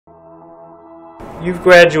You've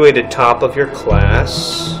graduated top of your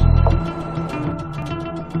class.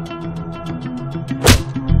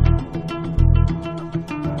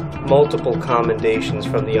 Multiple commendations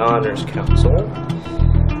from the Honors Council.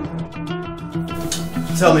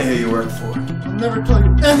 Tell me who you work for. I'll never tell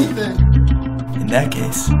you anything. In that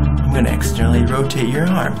case, I'm gonna externally rotate your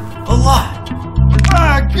arm. A lot!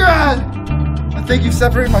 Ah, God! I think you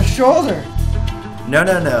separated my shoulder. No.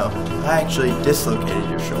 I actually dislocated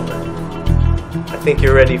your shoulder. I think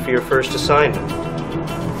you're ready for your first assignment.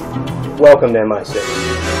 Welcome to MI6.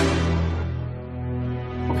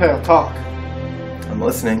 Okay, I'll talk. I'm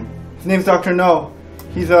listening. His name's Dr. No.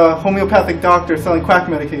 He's a homeopathic doctor selling quack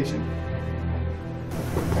medication.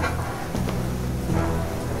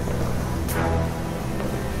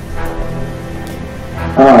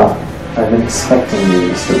 I've been expecting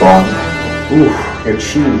you, Mr. Bond. Ooh, your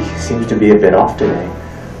chi seems to be a bit off today.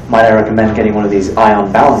 Might I recommend getting one of these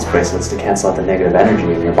ion balance bracelets to cancel out the negative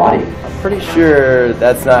energy in your body? I'm pretty sure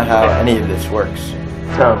that's not how any of this works.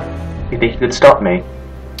 So, you think you could stop me?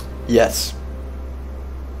 Yes.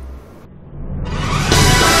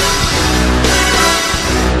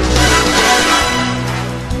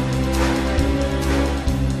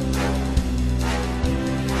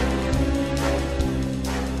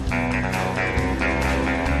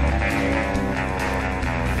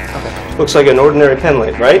 Looks like an ordinary pen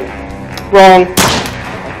light, right? Wrong.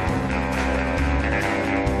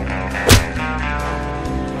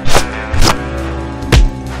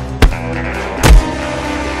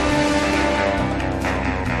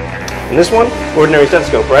 And this one, ordinary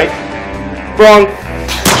stethoscope, right? Wrong.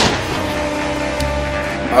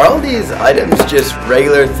 Are all these items just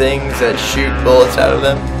regular things that shoot bullets out of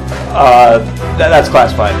them? That's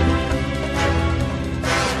classified.